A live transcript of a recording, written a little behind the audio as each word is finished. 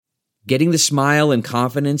Getting the smile and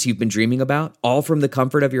confidence you've been dreaming about, all from the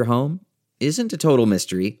comfort of your home, isn't a total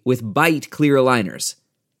mystery with Byte clear aligners.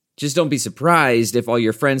 Just don't be surprised if all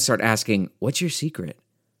your friends start asking, "What's your secret?"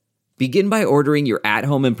 Begin by ordering your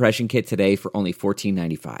at-home impression kit today for only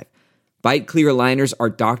 $14.95. Byte clear aligners are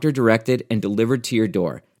doctor-directed and delivered to your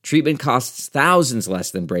door. Treatment costs thousands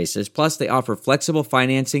less than braces, plus they offer flexible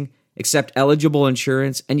financing, accept eligible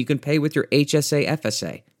insurance, and you can pay with your HSA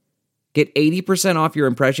FSA. Get 80% off your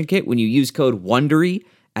impression kit when you use code WONDERY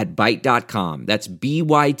at Byte.com. That's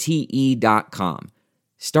BYTE.com.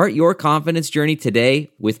 Start your confidence journey today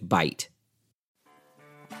with Byte.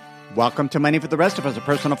 Welcome to Money for the Rest of Us, a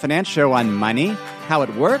personal finance show on money, how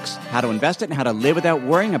it works, how to invest it, and how to live without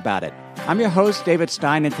worrying about it. I'm your host, David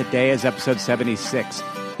Stein, and today is episode 76.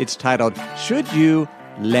 It's titled, Should You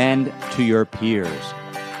Lend to Your Peers?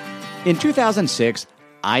 In 2006,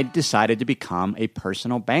 I decided to become a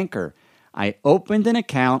personal banker. I opened an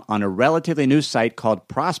account on a relatively new site called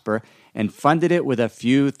Prosper and funded it with a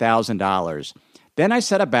few $1,000s. Then I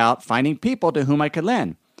set about finding people to whom I could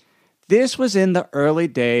lend. This was in the early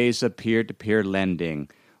days of peer-to-peer lending,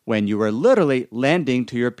 when you were literally lending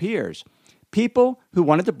to your peers. People who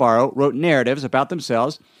wanted to borrow wrote narratives about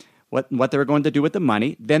themselves, what they were going to do with the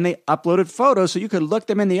money. Then they uploaded photos so you could look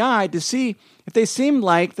them in the eye to see if they seemed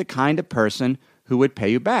like the kind of person who would pay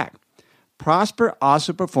you back. Prosper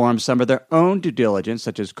also performed some of their own due diligence,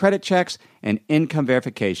 such as credit checks and income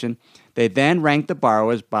verification. They then ranked the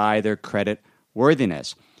borrowers by their credit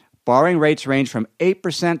worthiness. Borrowing rates range from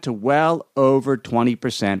 8% to well over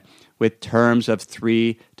 20%, with terms of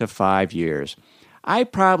 3 to 5 years. I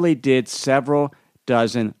probably did several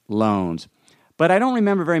dozen loans, but I don't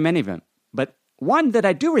remember very many of them. But one that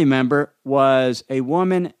I do remember was a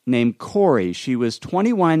woman named Corey. She was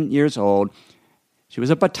 21 years old. She was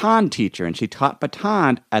a baton teacher, and she taught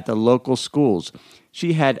baton at the local schools.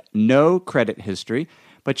 She had no credit history,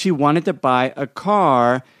 but she wanted to buy a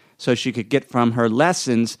car so she could get from her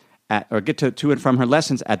lessons get to and from her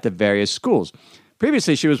lessons at the various schools.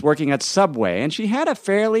 Previously, she was working at Subway, and she had a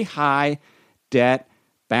fairly high debt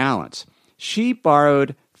balance. She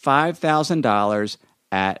borrowed $5,000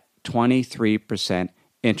 at 23%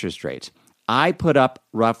 interest rates. I put up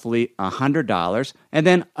roughly $100, and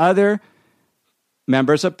then other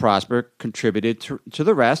members of Prosper contributed to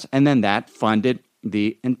the rest, and then that funded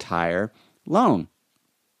the entire loan.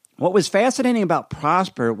 What was fascinating about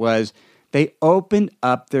Prosper was they opened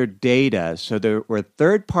up their data. So there were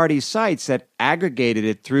third-party sites that aggregated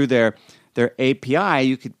it through their API.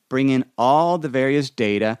 You could bring in all the various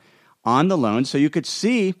data on the loan so you could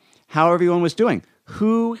see how everyone was doing,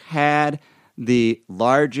 who had the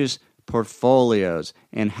largest portfolios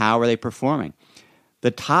and how were they performing. The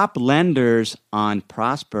top lenders on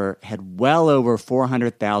Prosper had well over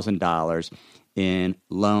 $400,000 in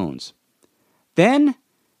loans. Then,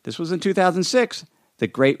 this was in 2006, the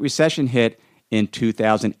Great Recession hit in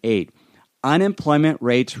 2008. Unemployment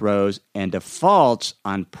rates rose and defaults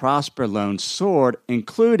on Prosper loans soared,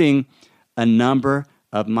 including a number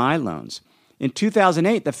of my loans. In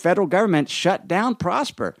 2008, the federal government shut down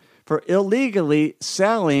Prosper for illegally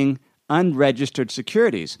selling unregistered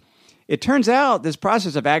securities. It turns out this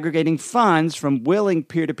process of aggregating funds from willing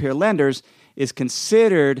peer-to-peer lenders is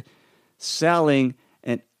considered selling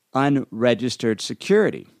an unregistered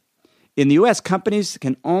security. In the U.S., companies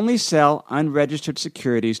can only sell unregistered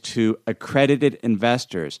securities to accredited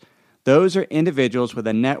investors. Those are individuals with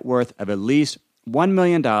a net worth of at least $1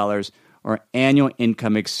 million or annual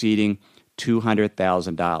income exceeding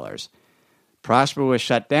 $200,000. Prosper was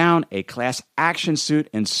shut down. A class action suit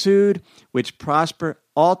ensued, which Prosper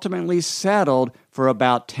ultimately settled for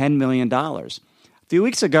about $10 million. A few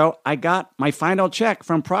weeks ago, I got my final check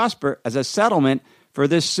from Prosper as a settlement for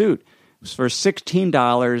this suit. It was for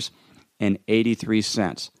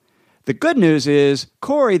 $16.83. The good news is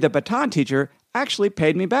Corey, the baton teacher, actually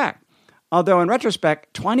paid me back. Although in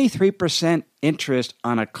retrospect, 23% interest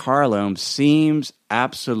on a car loan seems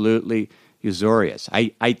absolutely usurious.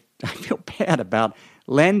 I feel bad about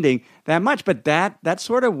lending that much, but that's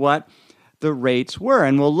sort of what the rates were.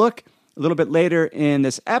 And we'll look a little bit later in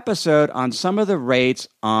this episode on some of the rates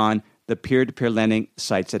on the peer-to-peer lending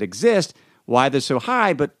sites that exist, why they're so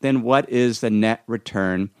high, but then what is the net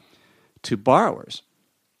return to borrowers.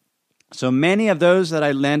 So many of those that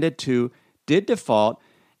I lended to did default,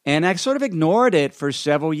 and I sort of ignored it for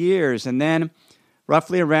several years. And then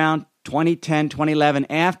roughly around 2010, 2011,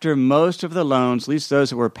 after most of the loans, at least those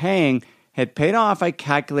that were paying, had paid off, I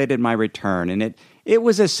calculated my return. And it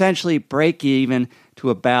was essentially break even to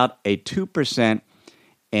about a 2%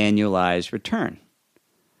 annualized return.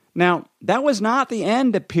 Now, that was not the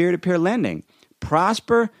end of peer-to-peer lending.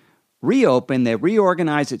 Prosper reopened, they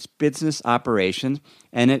reorganized its business operations,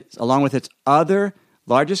 and along with its other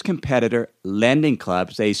largest competitor,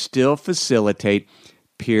 LendingClub, they still facilitate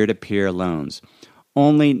peer-to-peer loans.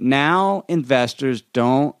 Only now investors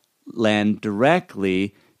don't lend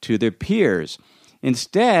directly to their peers.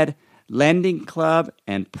 Instead, LendingClub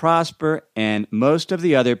and Prosper and most of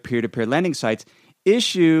the other peer-to-peer lending sites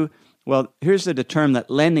issue, well, here's the term that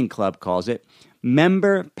LendingClub calls it,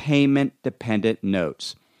 member payment dependent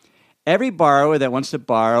notes. Every borrower that wants to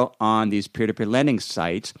borrow on these peer-to-peer lending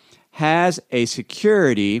sites has a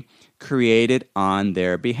security created on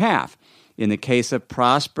their behalf. In the case of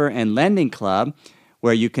Prosper and LendingClub,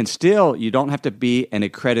 where you don't have to be an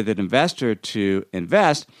accredited investor to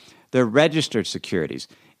invest, they're registered securities.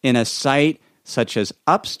 In a site such as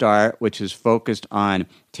Upstart, which is focused on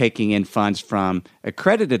taking in funds from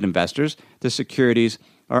accredited investors, the securities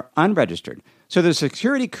are unregistered. So there's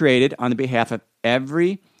security created on the behalf of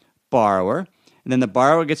every borrower, and then the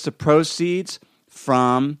borrower gets the proceeds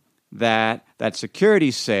from that security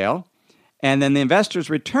sale, and then the investor's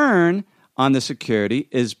return on the security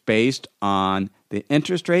is based on the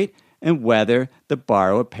interest rate and whether the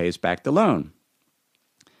borrower pays back the loan.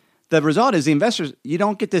 The result is the investors, you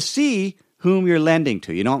don't get to see whom you're lending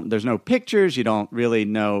to. There's no pictures, you don't really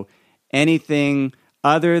know anything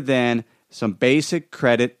other than some basic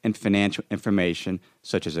credit and financial information,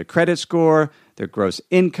 such as a credit score, their gross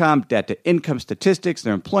income, debt-to-income statistics,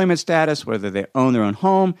 their employment status, whether they own their own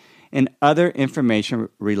home, and other information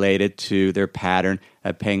related to their pattern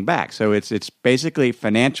of paying back. So it's basically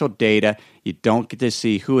financial data. You don't get to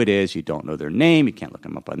see who it is. You don't know their name. You can't look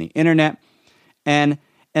them up on the internet. And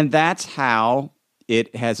that's how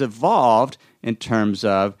it has evolved in terms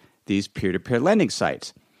of these peer-to-peer lending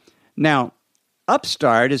sites. Now,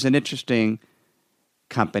 Upstart is an interesting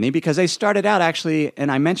company because they started out actually, and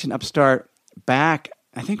I mentioned Upstart back,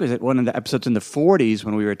 I think it was at one of the episodes in the 40s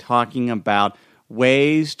when we were talking about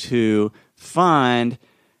ways to fund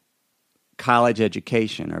college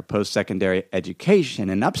education or post-secondary education.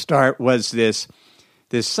 And Upstart was this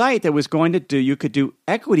site that was going to you could do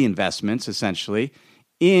equity investments essentially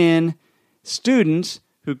in students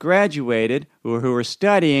who graduated or who were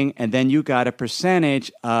studying, and then you got a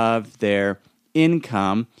percentage of their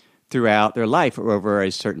income throughout their life or over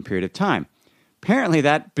a certain period of time. Apparently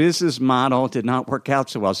that business model did not work out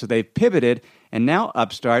so well, so they pivoted, and now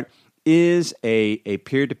Upstart is a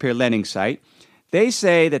peer-to-peer lending site. They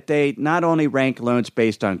say that they not only rank loans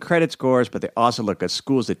based on credit scores, but they also look at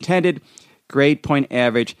schools attended, grade point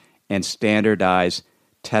average, and standardized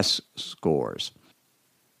test scores.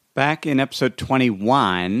 Back in episode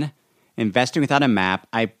 21, Investing Without a Map,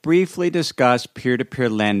 I briefly discussed peer-to-peer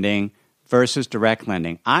lending versus direct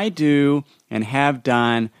lending. I do and have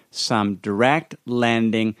done some direct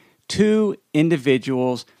lending to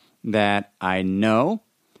individuals that I know.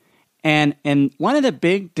 And one of the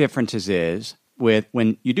big differences is with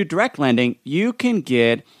when you do direct lending, you can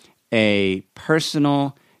get a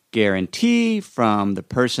personal guarantee from the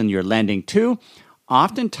person you're lending to.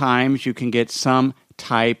 Oftentimes, you can get some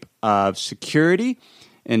type of security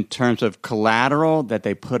in terms of collateral that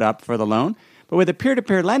they put up for the loan. But with a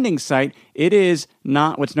peer-to-peer lending site, it is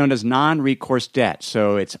not what's known as non-recourse debt.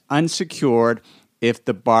 So it's unsecured. If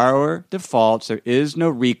the borrower defaults, there is no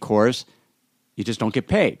recourse. You just don't get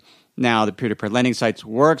paid. Now, the peer-to-peer lending sites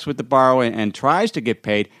works with the borrower and tries to get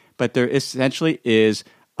paid, but there essentially is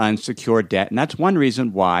unsecured debt. And that's one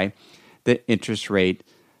reason why the interest rate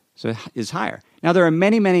is higher. Now, there are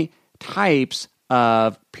many, many types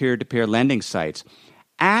of peer-to-peer lending sites.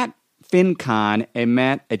 At FinCon, I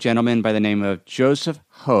met a gentleman by the name of Joseph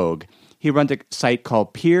Hogue. He runs a site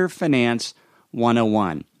called Peer Finance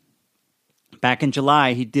 101. Back in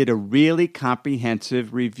July, he did a really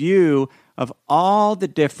comprehensive review of all the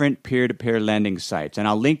different peer-to-peer lending sites. And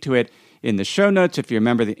I'll link to it in the show notes. If you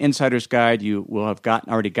remember the Insider's Guide, you will have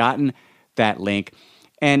already gotten that link.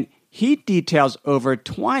 And he details over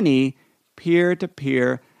 20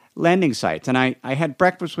 peer-to-peer lending sites. And I had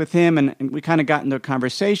breakfast with him, and we kind of got into a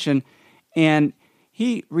conversation. And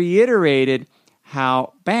he reiterated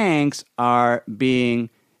how banks are being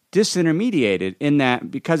disintermediated in that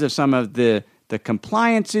because of some of the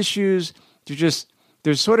compliance issues,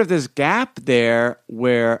 there's sort of this gap there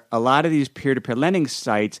where a lot of these peer-to-peer lending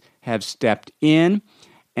sites have stepped in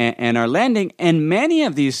and are lending. And many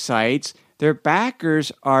of these sites, their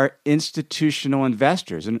backers are institutional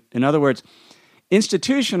investors. In other words,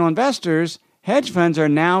 institutional investors, hedge funds, are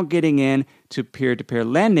now getting into peer-to-peer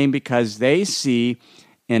lending because they see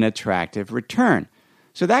an attractive return.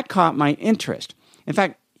 So that caught my interest. In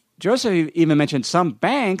fact, Joseph even mentioned some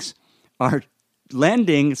banks are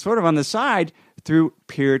lending sort of on the side through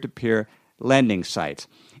peer-to-peer lending sites.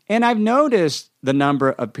 And I've noticed the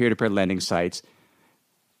number of peer-to-peer lending sites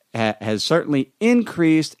has certainly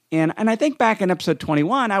increased. And I think back in episode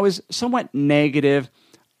 21, I was somewhat negative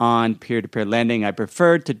on peer-to-peer lending. I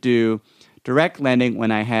preferred to do direct lending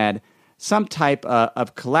when I had some type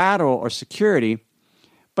of collateral or security.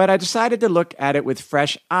 But I decided to look at it with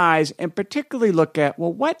fresh eyes and particularly look at,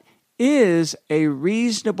 well, what is a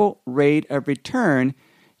reasonable rate of return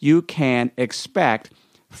you can expect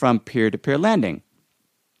from peer-to-peer lending?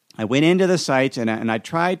 I went into the sites and I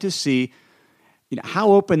tried to see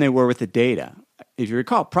how open they were with the data. If you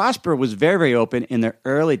recall, Prosper was very, very open in their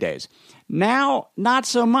early days. Now, not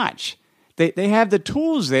so much. They have the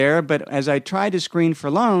tools there, but as I tried to screen for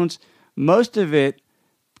loans, most of it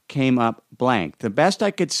came up blank. The best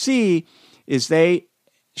I could see is they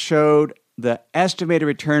showed the estimated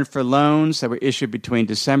return for loans that were issued between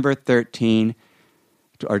December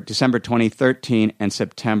 2013 and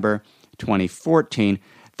September 2014.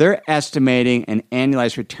 They're estimating an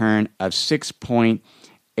annualized return of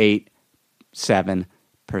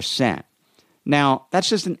 6.87%. Now, that's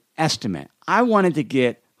just an estimate. I wanted to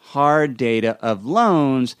get hard data of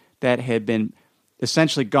loans that had been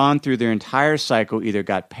essentially gone through their entire cycle, either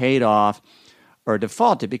got paid off or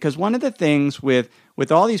defaulted. Because one of the things with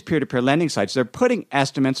all these peer-to-peer lending sites, they're putting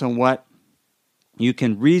estimates on what you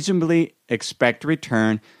can reasonably expect to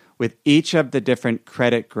return with each of the different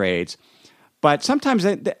credit grades. But sometimes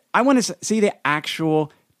I want to see the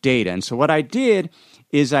actual data. And so what I did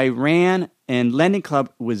is I ran, and Lending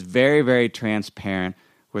Club was very, very transparent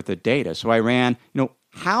with the data. So I ran,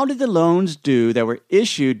 how did the loans do that were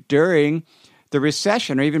issued during the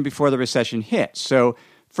recession or even before the recession hit? So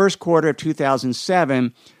first quarter of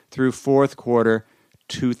 2007 through fourth quarter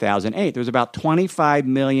 2008, there was about 25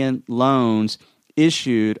 million loans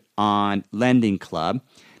issued on Lending Club.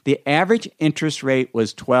 The average interest rate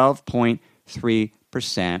was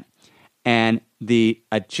 12.3%, and the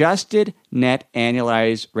adjusted net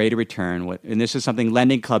annualized rate of return, and this is something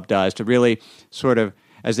Lending Club does to really sort of,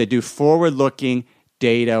 as they do forward-looking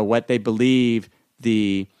data, what they believe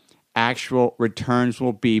the actual returns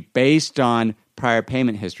will be based on prior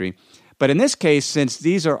payment history. But in this case, since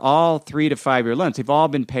these are all 3 to 5 year loans, they've all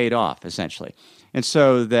been paid off, essentially. And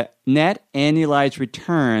so the net annualized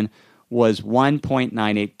return was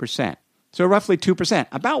 1.98%. So roughly 2%,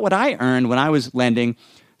 about what I earned when I was lending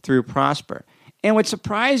through Prosper. And what's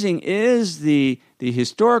surprising is the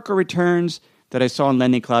historical returns that I saw in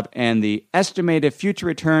Lending Club and the estimated future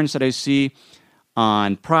returns that I see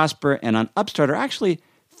on Prosper and on Upstart are actually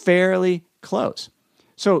fairly close.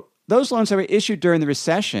 So those loans that were issued during the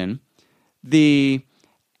recession, the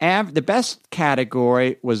best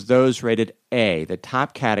category was those rated A, the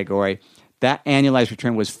top category. That annualized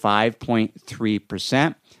return was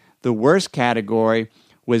 5.3%. The worst category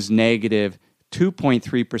was negative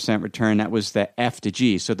 2.3% return. That was the F to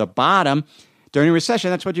G. So the bottom, during a recession,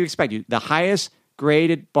 that's what you expect. The highest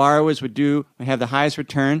graded borrowers would have the highest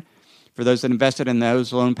return for those that invested in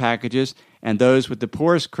those loan packages, and those with the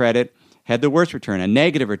poorest credit had the worst return, a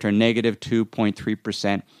negative return, negative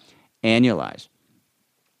 2.3% annualized.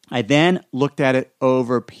 I then looked at it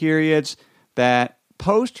over periods that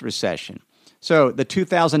post-recession. So the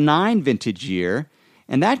 2009 vintage year,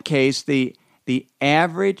 in that case, the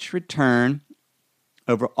average return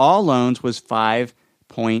over all loans was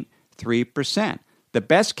 5.3%. The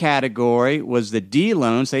best category was the D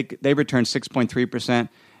loans. They returned 6.3%,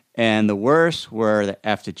 and the worst were the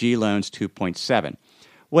F to G loans, 2.7%.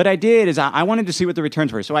 What I did is I wanted to see what the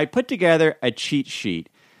returns were. So I put together a cheat sheet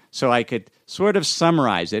so I could sort of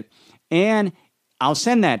summarize it, and I'll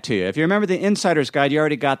send that to you. If you remember the Insider's Guide, you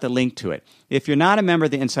already got the link to it. If you're not a member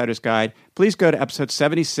of the Insider's Guide, please go to episode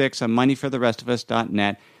 76 on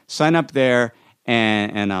moneyfortherestofus.net. Sign up there,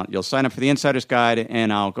 and you'll sign up for the Insider's Guide,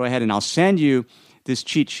 and I'll go ahead and I'll send you this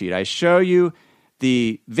cheat sheet. I show you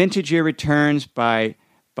the vintage year returns by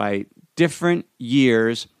different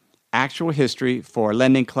years, actual history for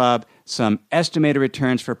Lending Club, some estimated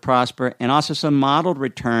returns for Prosper, and also some modeled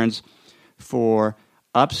returns for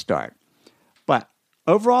Upstart. But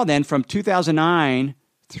overall then, from 2009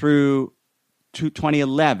 through to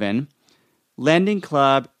 2011, Lending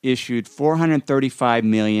Club issued $435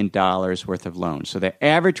 million worth of loans. So the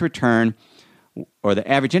average return, or the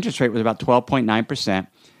average interest rate, was about 12.9%.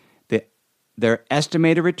 Their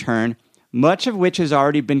estimated return, much of which has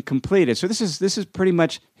already been completed. So this is pretty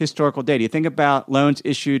much historical data. You think about loans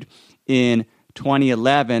issued in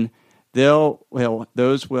 2011,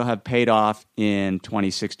 those will have paid off in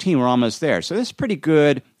 2016. We're almost there. So this is pretty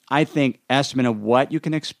good, I think, estimate of what you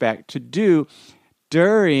can expect to do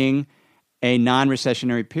during a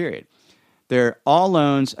non-recessionary period. Their all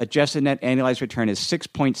loans adjusted net annualized return is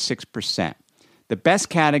 6.6%. The best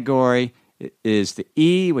category is the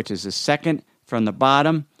E, which is the second from the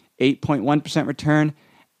bottom, 8.1% return.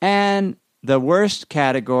 And the worst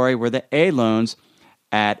category were the A loans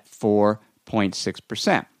at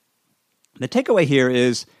 4.6%. The takeaway here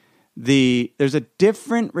is there's a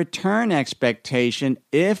different return expectation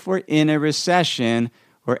if we're in a recession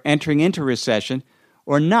or entering into a recession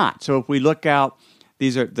or not. So if we look out,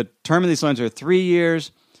 the term of these loans are 3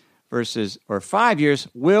 years or 5 years.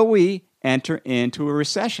 Will we enter into a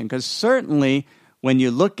recession? Because certainly when you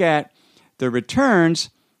look at the returns,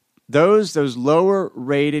 those lower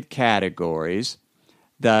rated categories,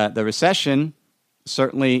 the recession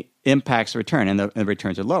certainly impacts the return, and the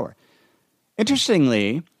returns are lower.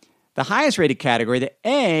 Interestingly, the highest rated category, the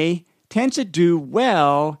A, tends to do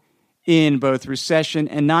well in both recession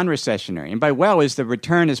and non-recessionary. And by well is the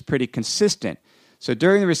return is pretty consistent. So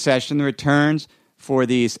during the recession, the returns for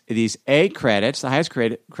these A credits, the highest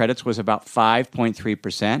credits was about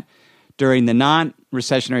 5.3%. During the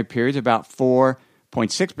non-recessionary periods, about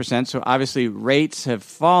 4.6%. So obviously rates have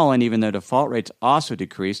fallen, even though default rates also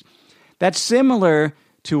decreased. That's similar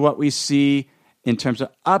to what we see in terms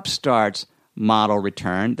of Upstart's model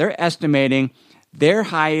return. They're estimating their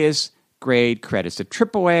highest grade credits. The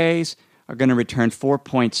AAAs are going to return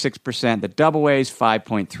 4.6%. The AAs,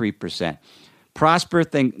 5.3%. Prosper,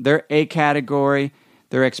 their A category,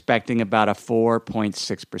 they're expecting about a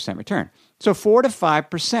 4.6% return. So 4 to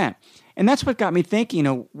 5%. And that's what got me thinking,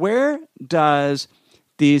 where does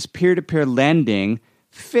these peer-to-peer lending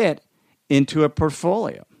fit into a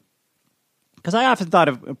portfolio? Because I often thought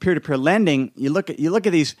of peer-to-peer lending, you look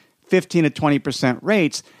at these 15 to 20%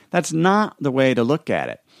 rates, that's not the way to look at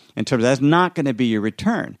it. In terms of that's not going to be your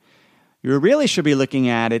return. You really should be looking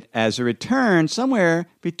at it as a return somewhere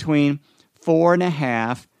between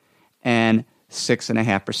 4.5% and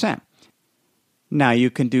 6.5%. Now, you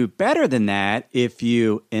can do better than that if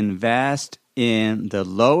you invest in the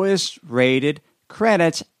lowest rated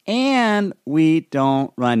credits and we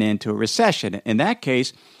don't run into a recession. In that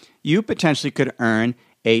case, you potentially could earn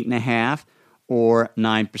 8.5% or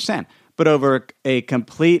 9%. But over a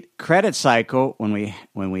complete credit cycle, when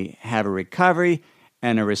we have a recovery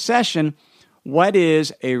and a recession, what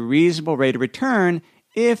is a reasonable rate of return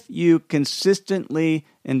if you consistently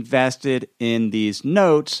invested in these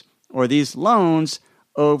notes or these loans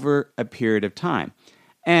over a period of time?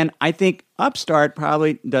 And I think Upstart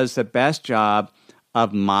probably does the best job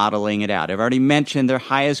of modeling it out. I've already mentioned their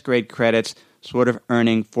highest grade credits sort of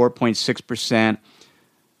earning 4.6%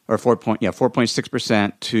 or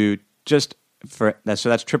 4.6% to just for that. So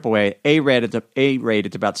that's AAA. A rated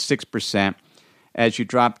it's about 6%. As you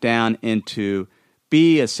drop down into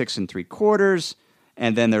B, a 6 3/4,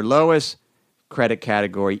 and then their lowest credit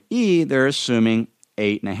category E, they're assuming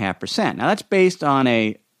 8.5%. Now that's based on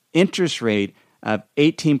a interest rate of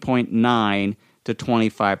 18.9 to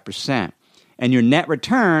 25%, and your net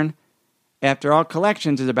return after all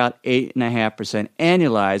collections is about 8.5%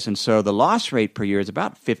 annualized, and so the loss rate per year is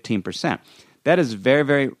about 15%. That is very,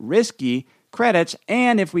 very risky credits,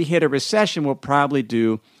 and if we hit a recession, we'll probably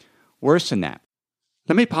do worse than that.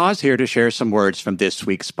 Let me pause here to share some words from this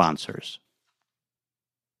week's sponsors.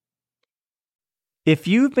 If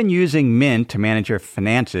you've been using Mint to manage your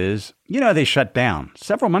finances, they shut down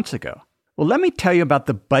several months ago. Well, let me tell you about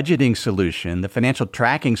the budgeting solution, the financial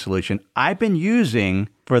tracking solution I've been using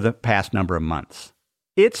for the past number of months.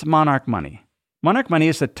 It's Monarch Money. Monarch Money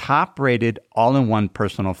is the top-rated all-in-one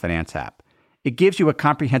personal finance app. It gives you a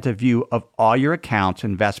comprehensive view of all your accounts,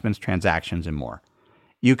 investments, transactions, and more.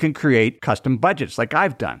 You can create custom budgets like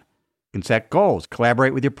I've done. You can set goals,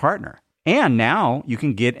 collaborate with your partner. And now you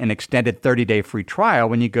can get an extended 30-day free trial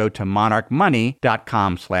when you go to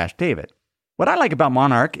monarchmoney.com/David. What I like about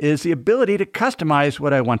Monarch is the ability to customize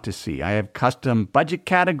what I want to see. I have custom budget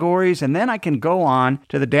categories, and then I can go on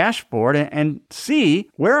to the dashboard and see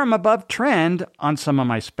where I'm above trend on some of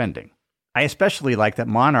my spending. I especially like that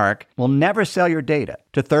Monarch will never sell your data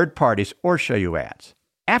to third parties or show you ads.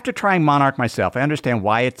 After trying Monarch myself, I understand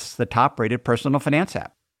why it's the top-rated personal finance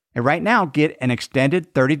app. And right now, get an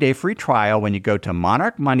extended 30-day free trial when you go to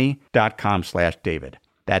monarchmoney.com/David.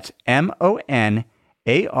 That's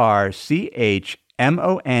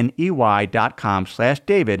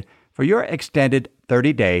monarchmoney.com/David for your extended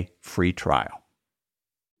 30-day free trial.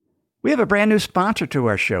 We have a brand new sponsor to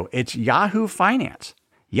our show. It's Yahoo Finance.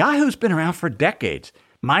 Yahoo's been around for decades.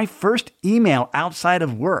 My first email outside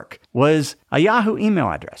of work was a Yahoo email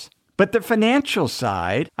address. But the financial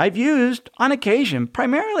side I've used on occasion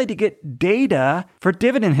primarily to get data for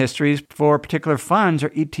dividend histories for particular funds or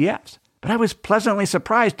ETFs. But I was pleasantly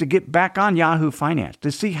surprised to get back on Yahoo Finance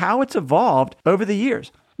to see how it's evolved over the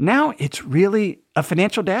years. Now it's really a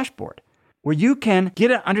financial dashboard where you can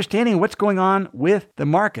get an understanding of what's going on with the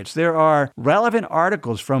markets. There are relevant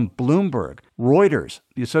articles from Bloomberg, Reuters,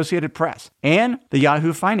 the Associated Press, and the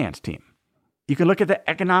Yahoo Finance team. You can look at the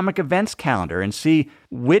economic events calendar and see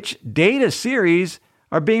which data series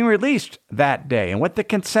are being released that day and what the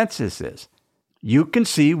consensus is. You can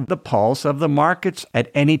see the pulse of the markets at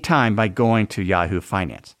any time by going to Yahoo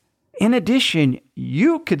Finance. In addition,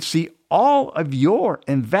 you could see all of your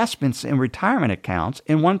investments in retirement accounts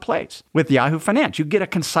in one place. With Yahoo Finance, you get a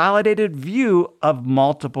consolidated view of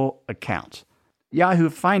multiple accounts. Yahoo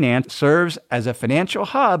Finance serves as a financial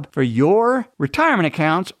hub for your retirement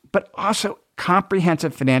accounts, but also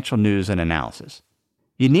comprehensive financial news and analysis.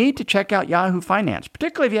 You need to check out Yahoo Finance,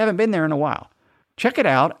 particularly if you haven't been there in a while. Check it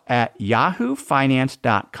out at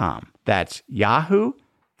yahoofinance.com. That's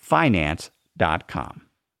yahoofinance.com.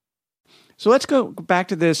 So let's go back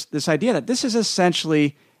to this idea that this is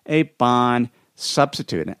essentially a bond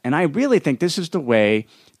substitute. And I really think this is the way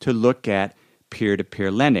to look at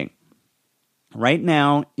peer-to-peer lending. Right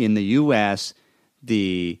now in the U.S.,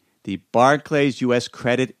 the Barclays U.S.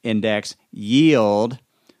 Credit Index yield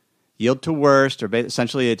to worst, or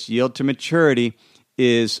essentially its yield to maturity,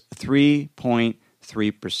 is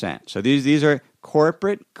 3.3%. So these are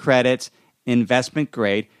corporate credits, investment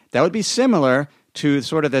grade. That would be similar to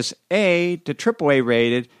sort of this A to AAA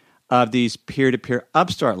rated of these peer-to-peer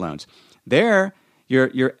upstart loans. There,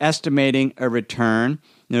 you're estimating a return.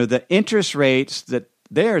 The interest rates that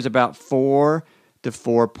there is about 4 to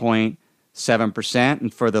 4.7%,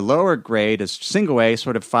 and for the lower grade, a single A,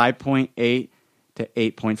 sort of 5.8 to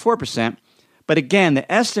 8.4%. But again,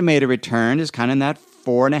 the estimated return is kind of in that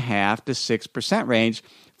 4.5 to 6% range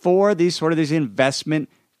for these investment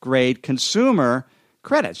grade consumer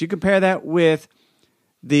credits. You compare that with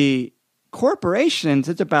the corporations,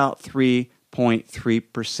 it's about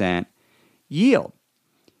 3.3% yield.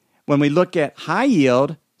 When we look at high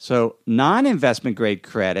yield, so non-investment grade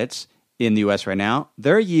credits in the U.S. right now,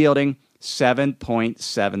 they're yielding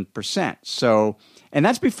 7.7%. So, and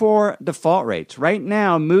that's before default rates. Right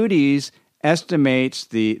now, Moody's estimates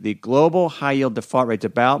the global high yield default rate's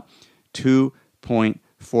about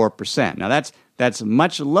 2.4%. Now that's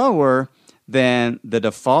much lower than the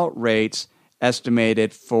default rates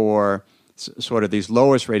estimated for sort of these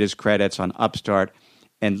lowest rated credits on Upstart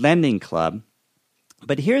and Lending Club.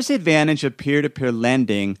 But here's the advantage of peer-to-peer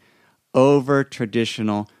lending over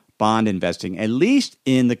traditional bond investing, at least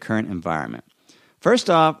in the current environment. First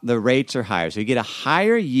off, the rates are higher. So you get a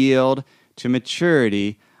higher yield to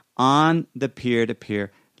maturity on the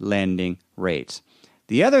peer-to-peer lending rates.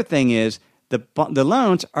 The other thing is the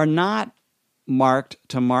loans are not marked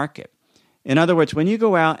to market. In other words, when you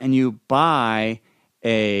go out and you buy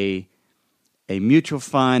a mutual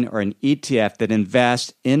fund or an ETF that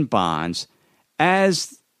invests in bonds,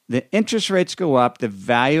 as the interest rates go up, the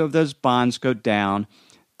value of those bonds go down.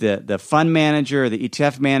 The fund manager, the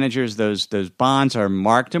ETF managers, those bonds are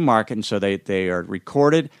marked to market, and so they are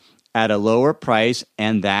recorded at a lower price,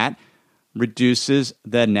 and that reduces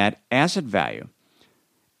the net asset value.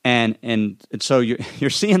 And so you're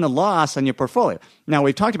seeing the loss on your portfolio. Now,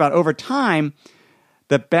 we've talked about over time,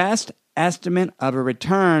 the best estimate of a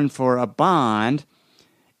return for a bond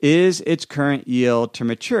is its current yield to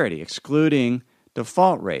maturity, excluding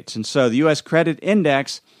default rates. And so the U.S. Credit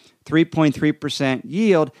Index, 3.3%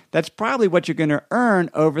 yield, that's probably what you're going to earn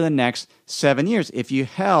over the next 7 years if you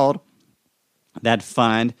held that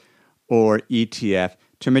fund or ETF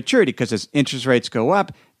to maturity, because as interest rates go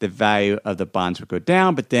up, the value of the bonds will go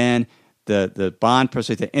down, but then the bond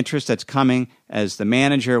proceeds, the interest that's coming as the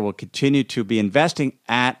manager will continue to be investing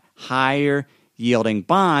at higher yielding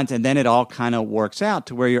bonds, and then it all kind of works out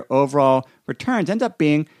to where your overall returns end up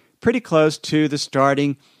being pretty close to the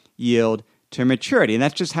starting yield to maturity. And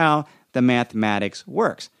that's just how the mathematics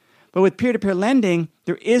works. But with peer-to-peer lending,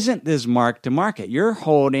 there isn't this mark to market. You're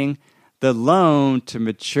holding the loan to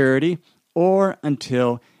maturity or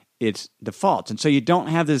until it defaults. And so you don't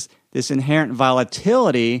have this inherent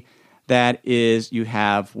volatility that is you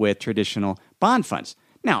have with traditional bond funds.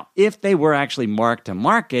 Now, if they were actually marked to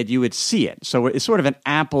market, you would see it. So it's sort of an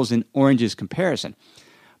apples and oranges comparison.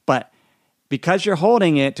 But because you're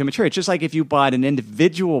holding it to maturity, it's just like if you bought an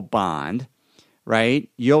individual bond, right?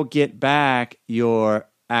 You'll get back your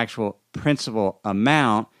actual principal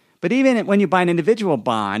amount. But even when you buy an individual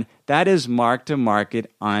bond, that is marked to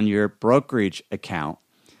market on your brokerage account.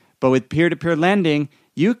 But with peer-to-peer lending,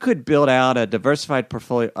 you could build out a diversified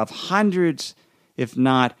portfolio of hundreds, if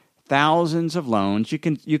not thousands of loans. You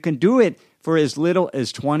can do it for as little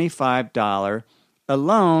as $25 a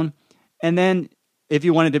loan. And then if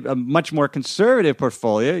you wanted a much more conservative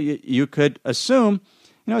portfolio, you could assume,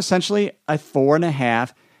 essentially a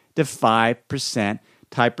 4.5% to 5%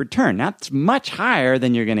 type return. That's much higher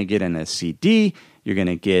than you're going to get in a CD, you're going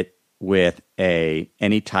to get with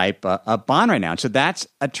any type of bond right now. So that's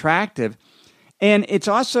attractive. And it's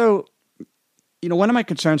also, one of my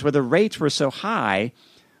concerns were the rates were so high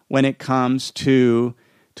when it comes to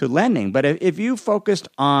lending. But if you focused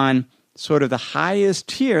on sort of the highest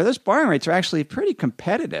tier, those borrowing rates are actually pretty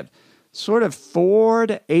competitive, sort of 4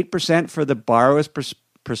 to 8% for the borrower's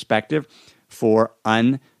perspective for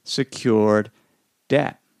unsecured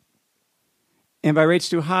debt. And by rates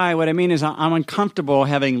too high, what I mean is I'm uncomfortable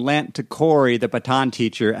having lent to Corey, the baton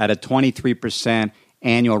teacher, at a 23%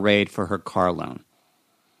 annual rate for her car loan.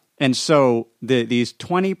 And so these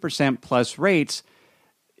 20% plus rates,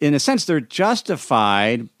 in a sense, they're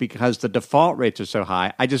justified because the default rates are so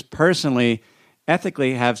high. I just personally,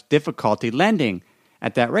 ethically have difficulty lending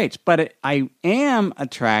at that rates. But I am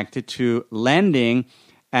attracted to lending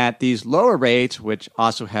at these lower rates, which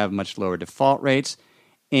also have much lower default rates.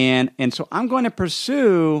 And so I'm going to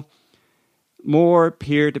pursue more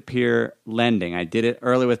peer-to-peer lending. I did it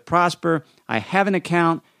early with Prosper. I have an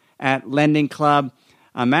account at Lending Club.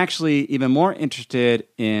 I'm actually even more interested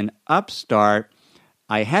in Upstart.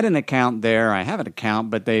 I had an account there. I have an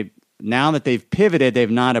account, but now that they've pivoted, they've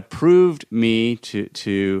not approved me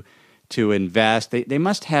to invest. They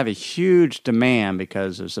must have a huge demand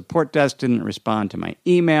because the support desk didn't respond to my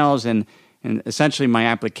emails, and essentially my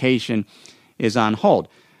application is on hold.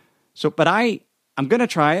 But I'm going to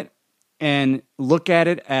try it and look at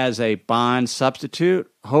it as a bond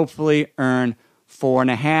substitute, hopefully earn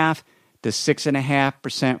 4.5% to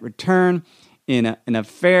 6.5% return in a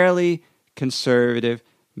fairly conservative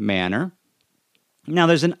manner. Now,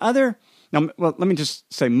 let me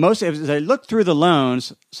just say, as I look through the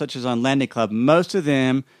loans, such as on Lending Club, most of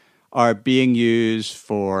them are being used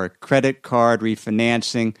for credit card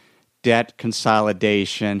refinancing, debt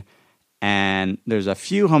consolidation, and there's a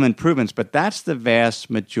few home improvements, but that's the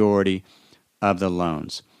vast majority of the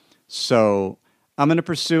loans. So I'm going to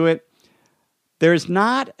pursue it. There's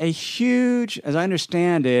not a huge, as I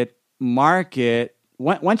understand it, market.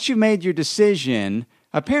 Once you've made your decision,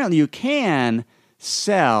 apparently you can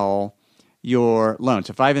sell your loans.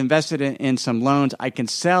 If I've invested in some loans, I can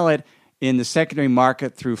sell it in the secondary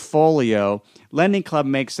market through Folio. Lending Club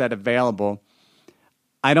makes that available.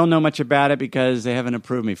 I don't know much about it because they haven't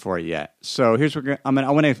approved me for it yet. So here's what I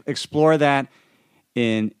want to explore that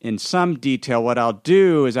in some detail. What I'll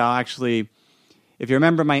do is I'll actually, if you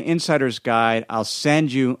remember my Insider's Guide, I'll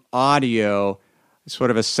send you audio,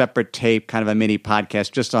 sort of a separate tape, kind of a mini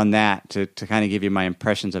podcast just on that to kind of give you my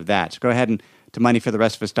impressions of that. So go ahead and to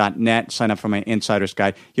moneyfortherestofus.net, sign up for my Insider's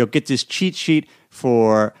Guide. You'll get this cheat sheet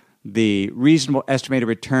for the reasonable estimated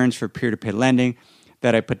returns for peer-to-peer lending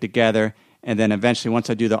that I put together. And then eventually, once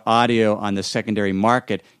I do the audio on the secondary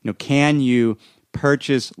market, can you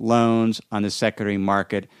purchase loans on the secondary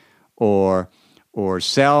market or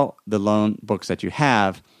sell the loan books that you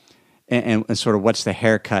have, and sort of what's the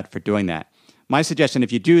haircut for doing that? My suggestion,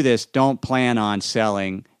 if you do this, don't plan on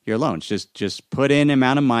selling your loans. Just put in an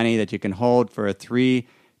amount of money that you can hold for 3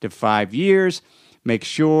 to 5 years. Make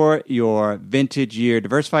sure your vintage year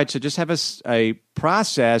diversified. So just have a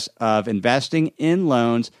process of investing in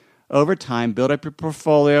loans over time, build up your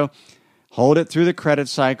portfolio, hold it through the credit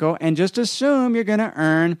cycle, and just assume you're going to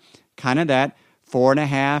earn kind of that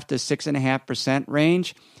 4.5% to 6.5%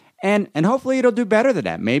 range. And hopefully it'll do better than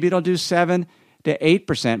that. Maybe it'll do 7 to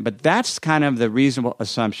 8%, but that's kind of the reasonable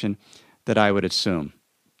assumption that I would assume.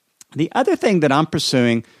 The other thing that I'm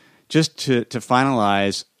pursuing, just to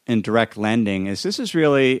finalize in direct lending, is this is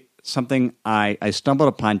really something I stumbled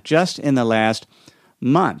upon just in the last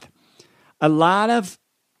month. A lot of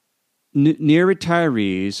near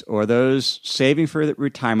retirees or those saving for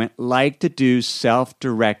retirement like to do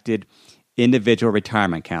self-directed individual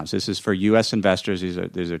retirement accounts. This is for U.S. investors. These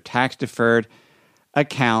are tax-deferred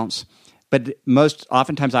accounts, but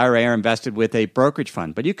oftentimes IRA are invested with a brokerage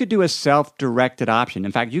fund. But you could do a self-directed option.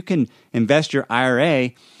 In fact, you can invest your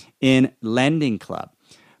IRA in Lending Club.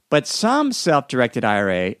 But some self-directed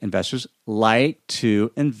IRA investors like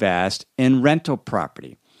to invest in rental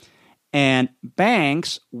property. And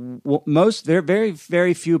banks, there are very,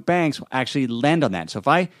 very few banks will actually lend on that. So if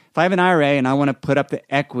I have an IRA and I want to put up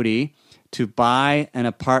the equity to buy an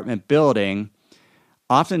apartment building,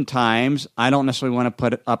 oftentimes I don't necessarily want to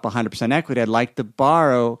put up 100% equity. I'd like to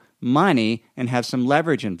borrow money and have some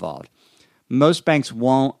leverage involved. Most banks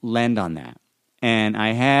won't lend on that. and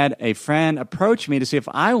I had a friend approach me to see if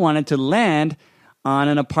I wanted to lend on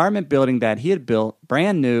an apartment building that he had built,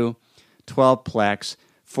 brand new, 12-plex,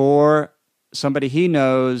 for somebody he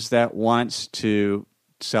knows that wants to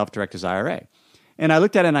self-direct his IRA. And I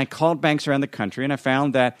looked at it and I called banks around the country and I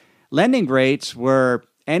found that lending rates were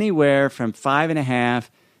anywhere from 5.5%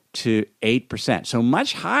 to 8%. So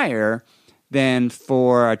much higher than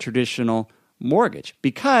for a traditional mortgage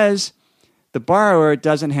because the borrower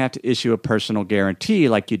doesn't have to issue a personal guarantee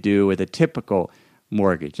like you do with a typical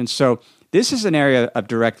mortgage. And so this is an area of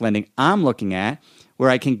direct lending I'm looking at where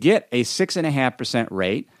I can get a 6.5%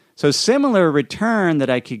 rate. So similar return that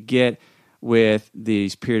I could get with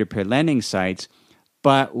these peer-to-peer lending sites,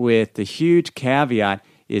 but with the huge caveat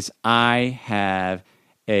is I have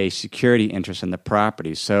a security interest in the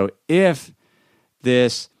property. So if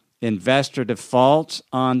this investor defaults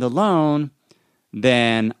on the loan,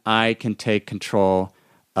 then I can take control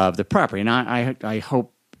of the property. And I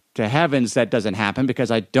hope to heavens that doesn't happen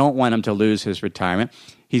because I don't want him to lose his retirement.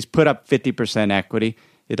 He's put up 50% equity.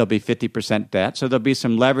 It'll be 50% debt. So there'll be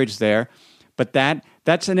some leverage there. But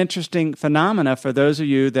that's an interesting phenomena for those of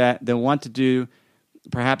you that want to do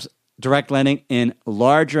perhaps direct lending in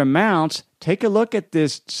larger amounts. Take a look at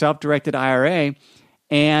this self-directed IRA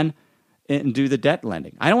and do the debt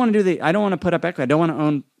lending. I don't want to put up equity. I don't want to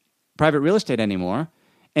own private real estate anymore.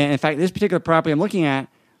 And in fact, this particular property I'm looking at,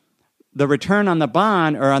 the return on the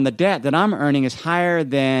bond or on the debt that I'm earning is higher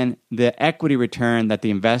than the equity return that the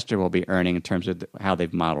investor will be earning in terms of how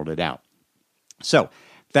they've modeled it out. So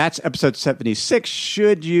that's episode 76.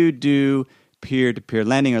 Should you do peer-to-peer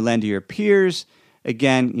lending or lend to your peers?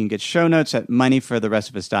 Again, you can get show notes at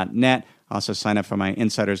moneyfortherestofus.net. Also sign up for my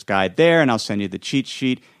insider's guide there, and I'll send you the cheat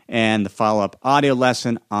sheet and the follow-up audio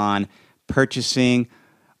lesson on purchasing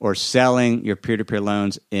or selling your peer-to-peer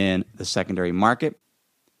loans in the secondary market.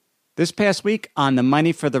 This past week on the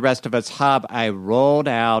Money for the Rest of Us Hub, I rolled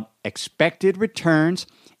out expected returns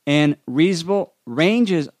and reasonable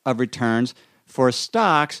ranges of returns for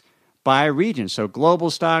stocks by region. So global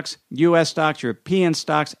stocks, U.S. stocks, European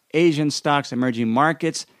stocks, Asian stocks, emerging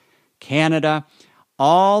markets, Canada,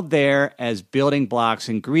 all there as building blocks,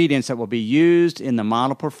 ingredients that will be used in the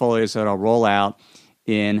model portfolios that I'll roll out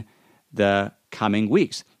in the coming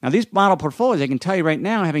weeks. Now, these model portfolios, I can tell you right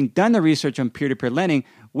now, having done the research on peer-to-peer lending,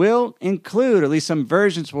 will include, at least some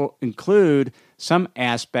versions will include some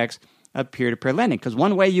aspects of peer-to-peer lending. Because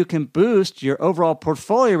one way you can boost your overall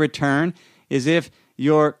portfolio return is if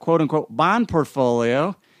your quote-unquote bond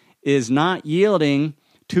portfolio is not yielding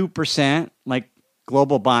 2% like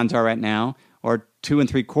global bonds are right now, or 2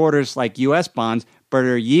 3/4 like U.S. bonds, but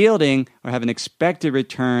are yielding or have an expected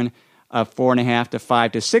return of 4.5% to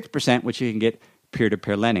 5% to 6%, which you can get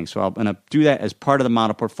peer-to-peer lending. So I'm going to do that as part of the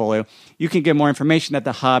model portfolio. You can get more information at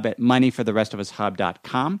the hub at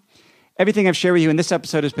moneyfortherestofus.com. Everything I've shared with you in this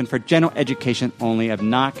episode has been for general education only. I've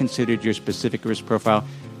not considered your specific risk profile.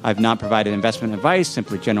 I've not provided investment advice,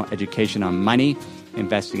 simply general education on money,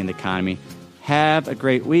 investing in the economy. Have a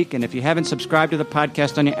great week. And if you haven't subscribed to the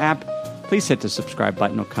podcast on your app, please hit the subscribe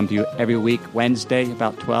button. It'll come to you every week, Wednesday,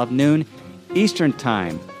 about 12 noon Eastern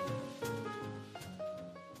Time.